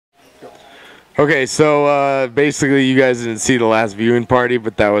Okay, so basically you guys didn't see the last viewing party,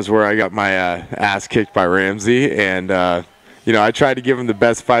 but that was where I got my ass kicked by Ramsey. And, you know, I tried to give him the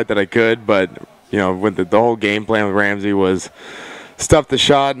best fight that I could, but, you know, with the whole game plan with Ramsey was stuff the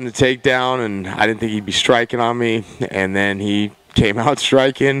shot and the takedown, and I didn't think he'd be striking on me. And then he came out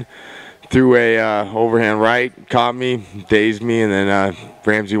striking, threw a overhand right, caught me, dazed me, and then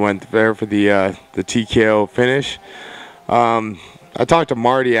Ramsey went there for the TKO finish. I talked to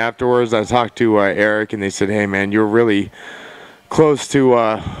Marty afterwards. I talked to Eric, and they said, hey, man, you're really close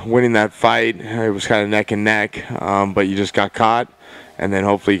to winning that fight. It was kind of neck and neck, but you just got caught, and then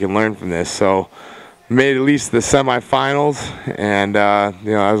hopefully you can learn from this. So made at least the semifinals, and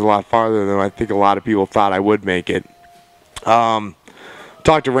you know, that was a lot farther than I think a lot of people thought I would make it.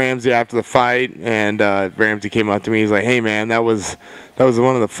 Talked to Ramsey after the fight, and Ramsey came up to me. He's like, hey, man, that was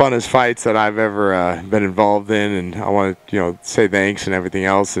one of the funnest fights that I've ever been involved in, and I want to, you know, say thanks and everything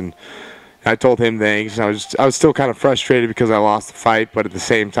else. And I told him thanks. And I was still kind of frustrated because I lost the fight, but at the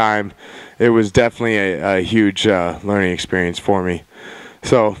same time, it was definitely a huge learning experience for me.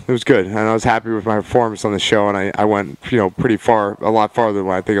 So it was good, and I was happy with my performance on the show, and I went, you know, pretty far, a lot farther than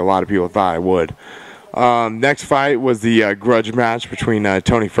what I think a lot of people thought I would. Next fight was the grudge match between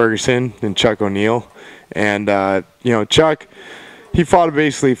Tony Ferguson and Chuck O'Neal. And, you know, Chuck, he fought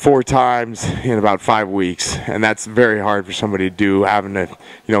basically 4 times in about 5 weeks. And that's very hard for somebody to do, having to,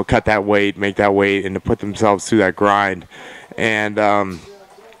 you know, cut that weight, make that weight, and to put themselves through that grind. And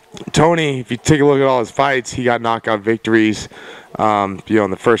Tony, if you take a look at all his fights, he got knockout victories, you know,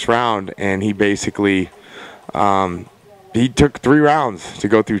 in the first round. And he basically, he took 3 rounds to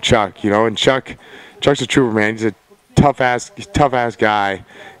go through Chuck, you know, and Chuck's a trooper, man. He's a tough ass guy,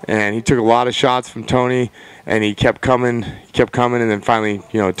 and he took a lot of shots from Tony, and he kept coming, and then finally,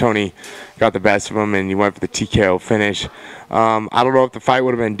 you know, Tony got the best of him, and he went for the TKO finish. I don't know if the fight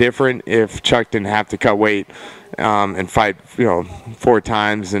would have been different if Chuck didn't have to cut weight and fight, you know, 4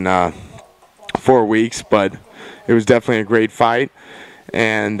 times in 4 weeks, but it was definitely a great fight,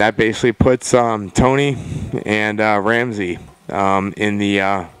 and that basically puts Tony and Ramsey in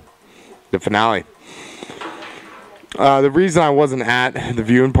the finale. The reason I wasn't at the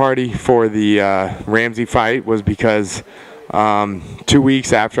viewing party for the Ramsey fight was because 2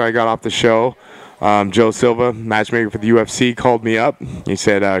 weeks after I got off the show, Joe Silva, matchmaker for the UFC, called me up. He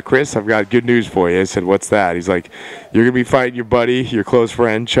said, Chris, I've got good news for you. I said, what's that? He's like, you're going to be fighting your buddy, your close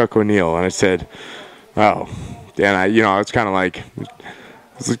friend, Chuck O'Neal. And I said, oh. And you know, I was kind of like,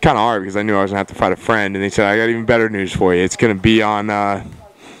 this is kind of hard because I knew I was going to have to fight a friend. And they said, I got even better news for you. It's going to be on...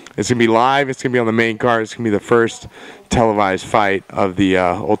 it's going to be live. It's going to be on the main card. It's going to be the first televised fight of the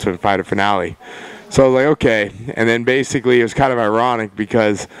Ultimate Fighter finale. So I was like, okay. And then basically it was kind of ironic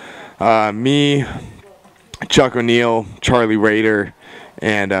because me, Chuck O'Neal, Charlie Rader,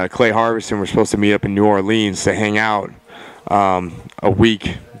 and Clay Harbison were supposed to meet up in New Orleans to hang out a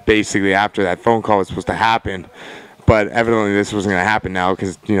week basically after that phone call was supposed to happen. But evidently this wasn't going to happen now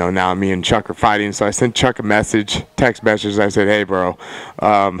because, you know, now me and Chuck are fighting. So I sent Chuck a message, text message. I said, hey, bro,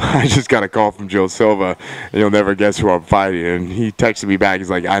 I just got a call from Joe Silva, and you'll never guess who I'm fighting. And he texted me back. He's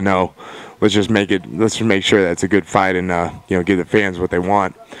like, I know. Let's just make sure that it's a good fight and, you know, give the fans what they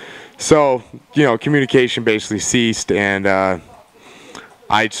want. So, you know, communication basically ceased, and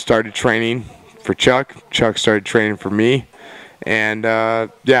I started training for Chuck. Chuck started training for me. And,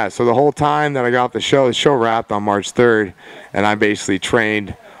 yeah, so the whole time that I got off the show wrapped on March 3rd, and I basically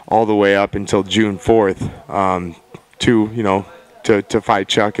trained all the way up until June 4th to fight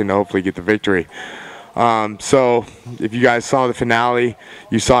Chuck and to hopefully get the victory. So if you guys saw the finale,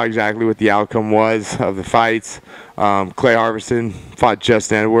 you saw exactly what the outcome was of the fights. Clay Harbison fought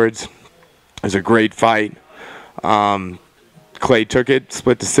Justin Edwards. It was a great fight. Clay took it,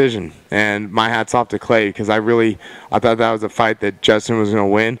 split decision, and my hat's off to Clay because I thought that was a fight that Justin was going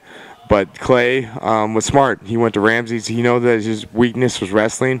to win, but Clay was smart. He went to Ramsey's. He knew that his weakness was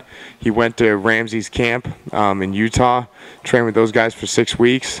wrestling. He went to Ramsey's camp in Utah, trained with those guys for 6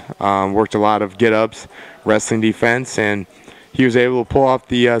 weeks, worked a lot of get-ups, wrestling defense, and he was able to pull off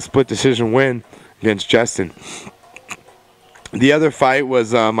the split decision win against Justin. The other fight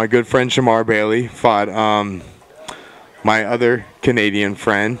was my good friend Shamar Bailey fought my other Canadian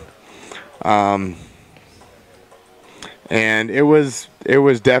friend, and it was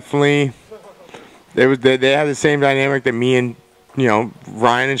definitely they had the same dynamic that me and, you know,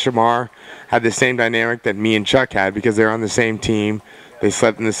 Ryan and Shamar had the same dynamic that me and Chuck had because they're on the same team. They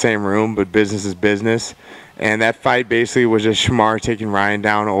slept in the same room, but business is business. And that fight basically was just Shamar taking Ryan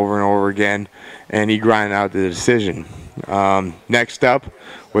down over and over again, and he grinded out the decision. Next up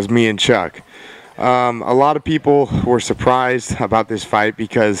was me and Chuck. A lot of people were surprised about this fight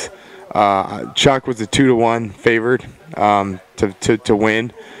because Chuck was a 2-to-1 favored to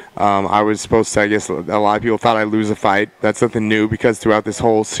win. I was supposed to, I guess a lot of people thought I'd lose a fight. That's nothing new, because throughout this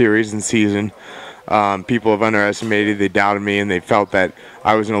whole series and season, people have underestimated, they doubted me, and they felt that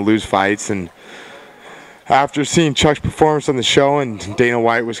I was going to lose fights. And after seeing Chuck's performance on the show, and Dana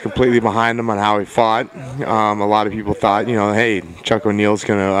White was completely behind him on how he fought, a lot of people thought, you know, hey, Chuck O'Neill's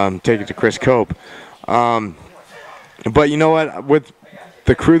going to take it to Chris Cope. But you know what? With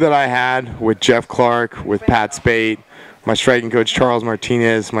the crew that I had, with Jeff Clark, with Pat Spate, my striking coach Charles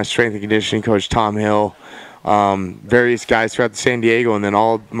Martinez, my strength and conditioning coach Tom Hill, various guys throughout San Diego, and then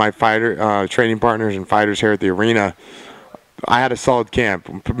all my training partners and fighters here at the arena, I had a solid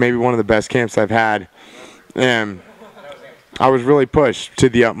camp, maybe one of the best camps I've had. And I was really pushed to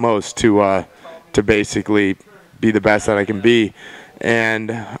the utmost to basically be the best that I can be. And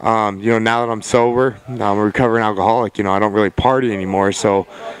you know, now that I'm sober, I'm a recovering alcoholic. You know, I don't really party anymore. So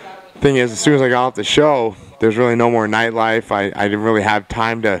the thing is, as soon as I got off the show, there's really no more nightlife. I didn't really have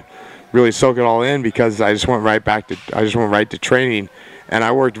time to really soak it all in, because I just went right to training, and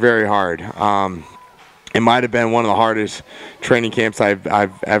I worked very hard. It might have been one of the hardest training camps I've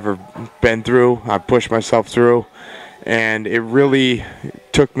ever been through. I pushed myself through, and it really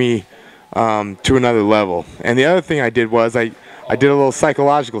took me to another level. And the other thing I did was I did a little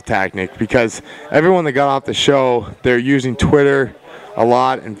psychological tactic, because everyone that got off the show, they're using Twitter a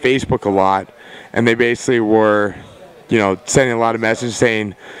lot and Facebook a lot, and they basically were, you know, sending a lot of messages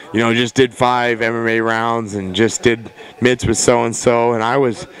saying, you know, just did 5 MMA rounds and just did mitts with so-and-so. And I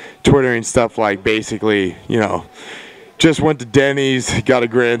was twittering stuff like, basically, you know, just went to Denny's, got a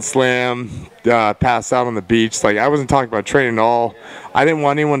grand slam, passed out on the beach. Like, I wasn't talking about training at all. I didn't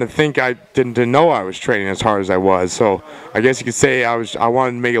want anyone to think to know I was training as hard as I was. So I guess you could say I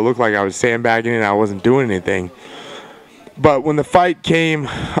wanted to make it look like I was sandbagging and I wasn't doing anything. But when the fight came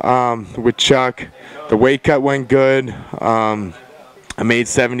with Chuck, the weight cut went good. I made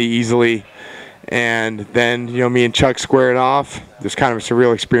 70 easily. And then, you know, me and Chuck squared off. It was kind of a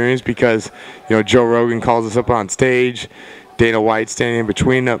surreal experience, because, you know, Joe Rogan calls us up on stage. Dana White standing in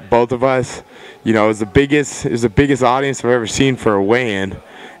between both of us. You know, it was the biggest audience I've ever seen for a weigh-in.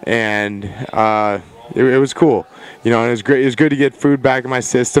 And it was cool. You know, and it was great. It was good to get food back in my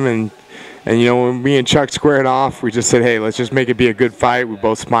system. And you know, when me and Chuck squared off, we just said, hey, let's just make it be a good fight. We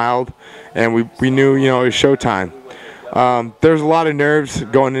both smiled, and we knew, you know, it was showtime. There was a lot of nerves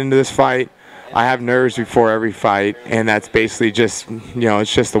going into this fight. I have nerves before every fight, and that's basically just, you know,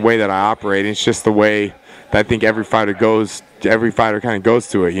 it's just the way that I operate. It's just the way that I think every fighter kind of goes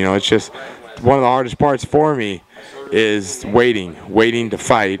through it. You know, it's just one of the hardest parts for me is waiting to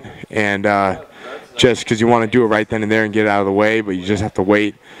fight, and just because you want to do it right then and there and get it out of the way, but you just have to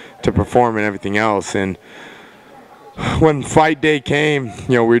wait to perform and everything else. And when fight day came,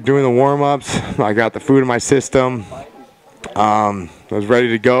 you know, we were doing the warm-ups. I got the food in my system. I was ready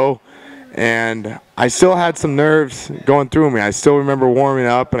to go, and I still had some nerves going through me. I still remember warming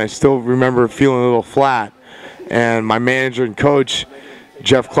up, and I still remember feeling a little flat. And my manager and coach,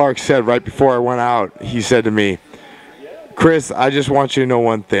 Jeff Clark, said right before I went out, he said to me, Chris, I just want you to know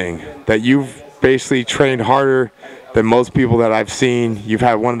one thing, that you've basically trained harder than most people that I've seen. You've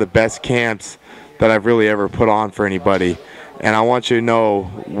had one of the best camps that I've really ever put on for anybody. And I want you to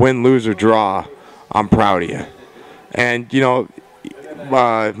know, win, lose, or draw, I'm proud of you. And, you know,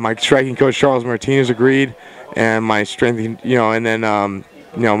 my striking coach, Charles Martinez, agreed. And my strength, you know, and then,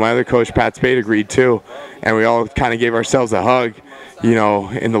 you know, my other coach, Pat Spade, agreed too. And we all kind of gave ourselves a hug, you know,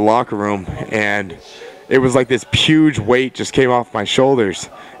 in the locker room. And it was like this huge weight just came off my shoulders.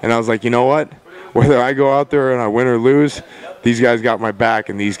 And I was like, you know what? Whether I go out there and I win or lose, these guys got my back,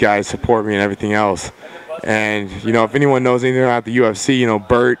 and these guys support me and everything else. And, you know, if anyone knows anything about the UFC, you know,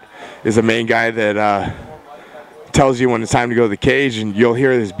 Bert is the main guy that tells you when it's time to go to the cage, and you'll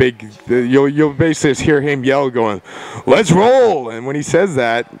hear this you'll basically just hear him yell going, let's roll. And when he says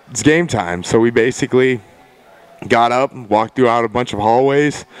that, it's game time. So we basically got up and walked throughout a bunch of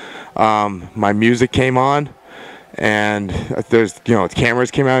hallways. My music came on, and there's, you know,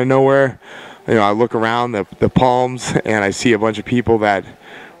 cameras came out of nowhere. You know, I look around the palms, and I see a bunch of people that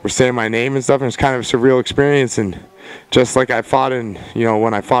were saying my name and stuff, and it's kind of a surreal experience. And just like I fought in, you know,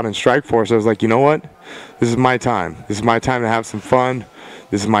 when I fought in Strikeforce, I was like, you know what? This is my time. This is my time to have some fun.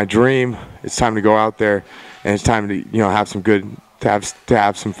 This is my dream. It's time to go out there, and it's time to, you know, have some good, to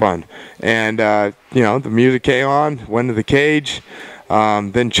have some fun. And you know, the music came on, went to the cage.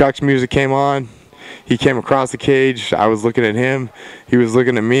 Then Chuck's music came on. He came across the cage. I was looking at him. He was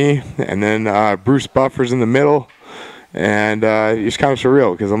looking at me. And then Bruce Buffer's in the middle. And it's kind of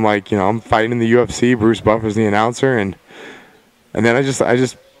surreal, because I'm like, you know, I'm fighting in the UFC. Bruce Buffer's the announcer. And then I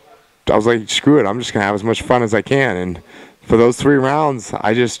I was like, screw it, I'm just gonna have as much fun as I can. And for those 3 rounds,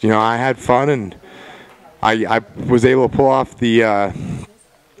 I just, I had fun, and I was able to pull off the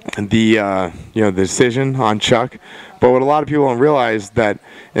decision on Chuck. But what a lot of people don't realize, that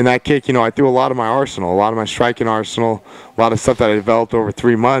in that kick, I threw a lot of my arsenal, a lot of my striking arsenal, a lot of stuff that I developed over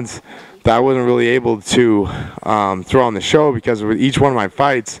 3 months that I wasn't really able to throw on the show, because with each one of my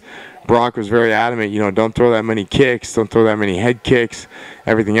fights, Brock was very adamant, don't throw that many kicks, don't throw that many head kicks,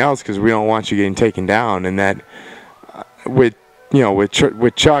 everything else, because we don't want you getting taken down. And that with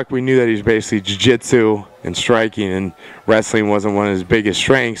Chuck, we knew that he was basically jiu-jitsu and striking, and wrestling wasn't one of his biggest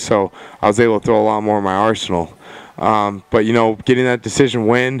strengths, so I was able to throw a lot more of my arsenal. But getting that decision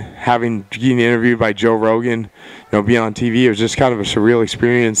win, getting interviewed by Joe Rogan, being on TV, it was just kind of a surreal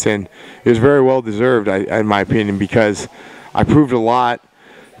experience, and it was very well deserved, in my opinion, because I proved a lot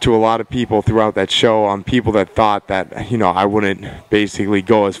to a lot of people throughout that show, on people that thought that I wouldn't basically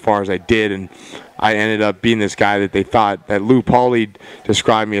go as far as I did, and I ended up being this guy that they thought, that Lou Pauly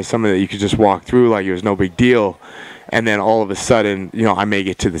described me as somebody that you could just walk through like it was no big deal. And then all of a sudden, I make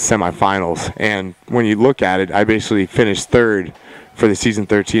it to the semifinals. And when you look at it, I basically finished 3rd for the season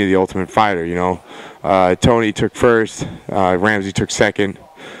 13 of The Ultimate Fighter. Tony took 1st, Ramsey took 2nd.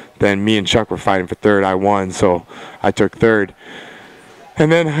 Then me and Chuck were fighting for 3rd. I won, so I took 3rd.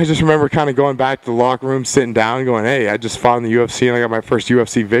 And then I just remember kind of going back to the locker room, sitting down, going, hey, I just fought in the UFC, and I got my first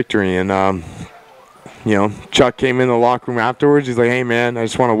UFC victory. And, Chuck came in the locker room afterwards. He's like, hey, man, I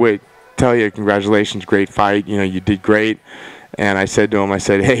just want to tell you, congratulations, great fight. You did great. And I said to him,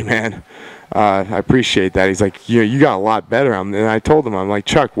 hey, man, I appreciate that. He's like, you got a lot better. And I told him, I'm like,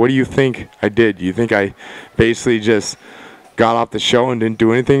 Chuck, what do you think I did? Do you think I basically just got off the show and didn't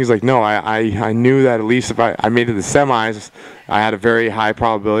do anything? He's like, no, I knew that at least if I made it to the semis, I had a very high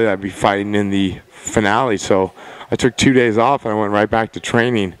probability that I'd be fighting in the finale. So I took 2 days off, and I went right back to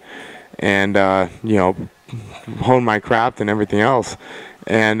training and, honed my craft and everything else.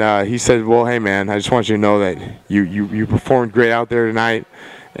 And he said, well, hey, man, I just want you to know that you performed great out there tonight.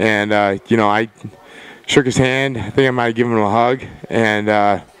 And, I shook his hand. I think I might have given him a hug. And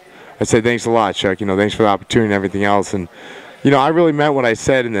I said, thanks a lot, Chuck. Thanks for the opportunity and everything else. And, I really meant what I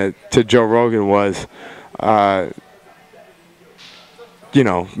said to Joe Rogan was,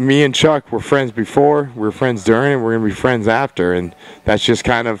 me and Chuck were friends before, we were friends during, and we're going to be friends after. And that's just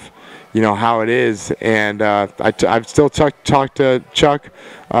kind of, how it is. And I've still talked to Chuck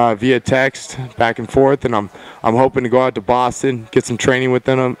via text back and forth, and I'm hoping to go out to Boston, get some training with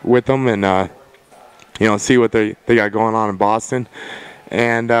them, and see what they got going on in Boston.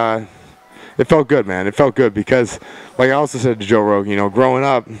 And it felt good, man. It felt good because, like I also said to Joe Rogan, growing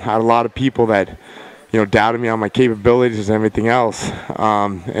up, I had a lot of people that doubted me on my capabilities and everything else.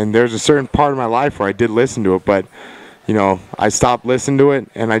 And there's a certain part of my life where I did listen to it, but I stopped listening to it,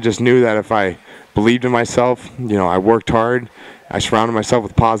 and I just knew that if I believed in myself, I worked hard, I surrounded myself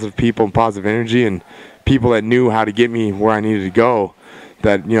with positive people and positive energy and people that knew how to get me where I needed to go,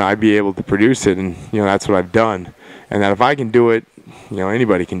 that, I'd be able to produce it. And, that's what I've done. And that if I can do it,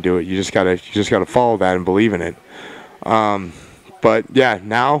 anybody can do it. You just gotta follow that and believe in it. But yeah,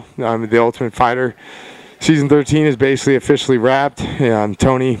 now The Ultimate Fighter season 13 is basically officially wrapped.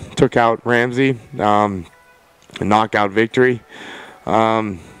 Tony took out Ramsey. A knockout victory.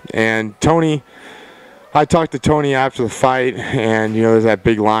 And Tony, I talked to Tony after the fight, and there's that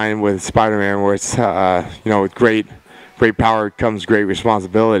big line with Spider-Man where it's with great power comes great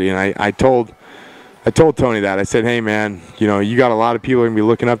responsibility. And I told Tony that. I said, hey, man, you got a lot of people gonna be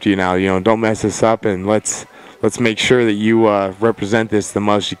looking up to you now. Don't mess this up, and let's make sure that you represent this the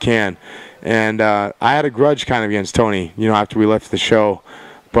most you can. And I had a grudge kind of against Tony, after we left the show.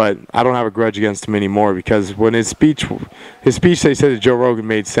 But I don't have a grudge against him anymore, because when his speech they said to Joe Rogan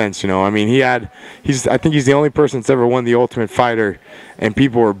made sense. I mean, I think he's the only person that's ever won The Ultimate Fighter, and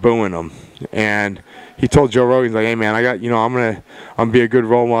people were booing him. And he told Joe Rogan, he's like, hey, man, I'm gonna be a good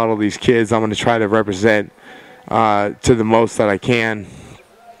role model to these kids. I'm gonna try to represent to the most that I can,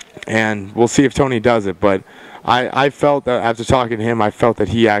 and we'll see if Tony does it. But I felt that after talking to him, I felt that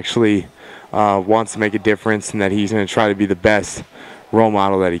he actually wants to make a difference, and that he's gonna try to be the best role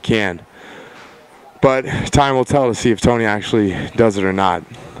model that he can. But time will tell to see if Tony actually does it or not.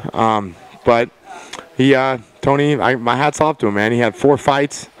 But Tony, my hat's off to him, man. He had 4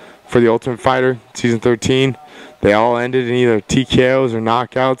 fights for The Ultimate Fighter season 13. They all ended in either TKOs or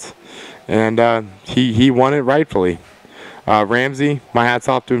knockouts, and he won it rightfully. Ramsey, my hat's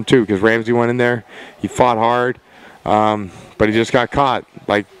off to him too, because Ramsey went in there, he fought hard, but he just got caught.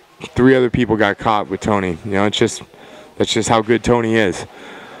 Like 3 other people got caught with Tony. That's just how good Tony is.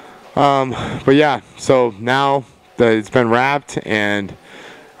 But yeah, so now that it's been wrapped, and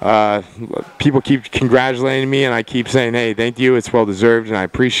people keep congratulating me, and I keep saying, hey, thank you, it's well deserved, and I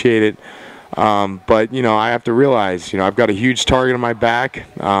appreciate it. But you know, I have to realize, you know, I've got a huge target on my back.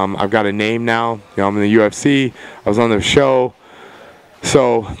 I've got a name now. You know, I'm in the UFC. I was on the show.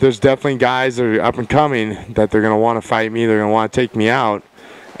 So there's definitely guys that are up and coming that they're going to want to fight me. They're going to want to take me out,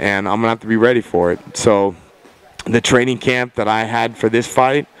 and I'm going to have to be ready for it. So the training camp that I had for this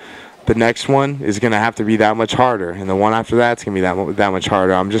fight, the next one is going to have to be that much harder, and the one after that's going to be that much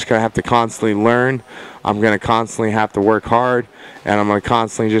harder. I'm just going to have to constantly learn. I'm going to constantly have to work hard, and I'm going to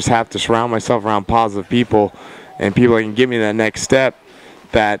constantly just have to surround myself around positive people and people that can give me that next step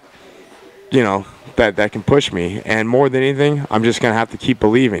that, you know, that can push me. And more than anything, I'm just going to have to keep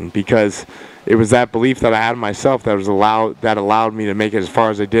believing, because it was that belief that I had in myself that allowed me to make it as far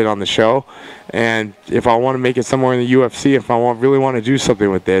as I did on the show. And if I want to make it somewhere in the UFC, if I really want to do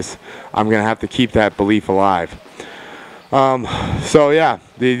something with this, I'm going to have to keep that belief alive. So yeah,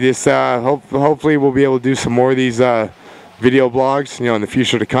 hopefully we'll be able to do some more of these video blogs, you know, in the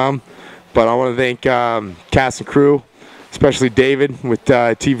future to come. But I want to thank cast and crew, especially David with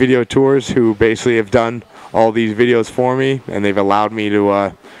TVideoTours, who basically have done all these videos for me, and they've allowed me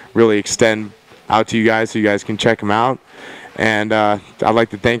to really extend out to you guys so you guys can check them out. And I'd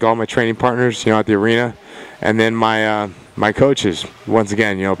like to thank all my training partners, you know, at the arena, and then my coaches. Once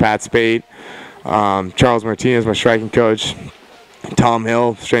again, you know, Pat Spade, Charles Martinez, my striking coach, Tom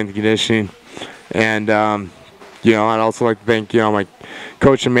Hill, strength and conditioning, and you know, I'd also like to thank, you know, my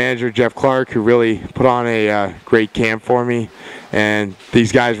coach and manager, Jeff Clark, who really put on a great camp for me. And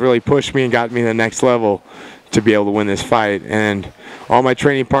these guys really pushed me and got me to the next level to be able to win this fight. And all my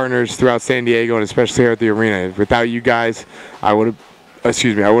training partners throughout San Diego, and especially here at the arena. Without you guys, I wouldn't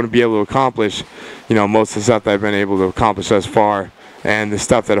be able to accomplish, you know, most of the stuff that I've been able to accomplish thus far, and the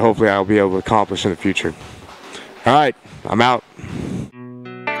stuff that hopefully I'll be able to accomplish in the future. All right, I'm out.